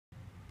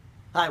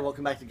Hi,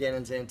 welcome back to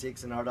Gannon's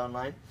Antiques and Art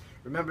Online.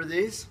 Remember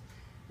these?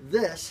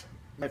 This,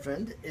 my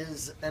friend,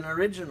 is an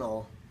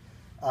original.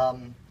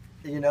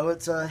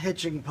 It's a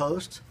hitching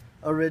post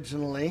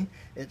originally.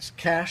 It's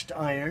cast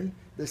iron.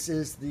 This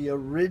is the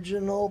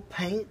original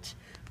paint.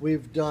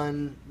 We've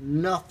done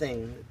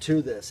nothing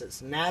to this.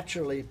 It's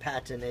naturally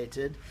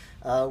patinated.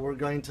 We're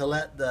going to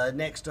let the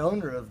next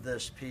owner of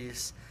this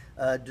piece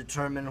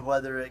determine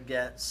whether it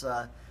gets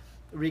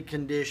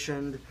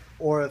reconditioned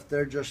or if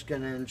they're just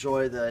going to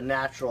enjoy the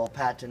natural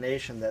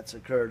patination that's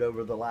occurred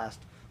over the last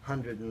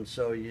 100 and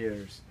so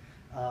years.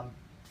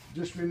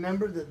 Just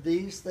remember that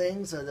these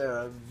things are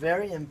a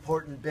very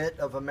important bit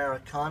of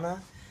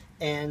Americana,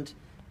 and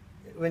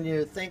when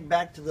you think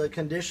back to the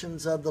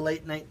conditions of the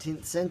late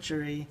 19th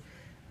century,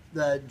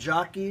 the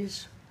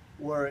jockeys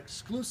were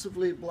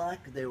exclusively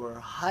black. They were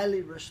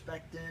highly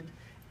respected,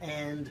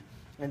 and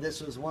this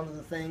was one of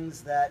the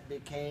things that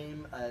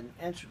became an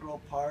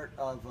integral part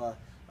of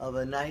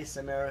a nice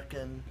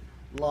American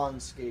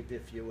landscape,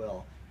 if you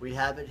will. We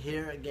have it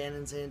here at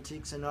Gannon's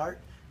Antiques and Art.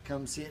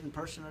 Come see it in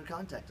person or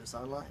contact us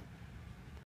online.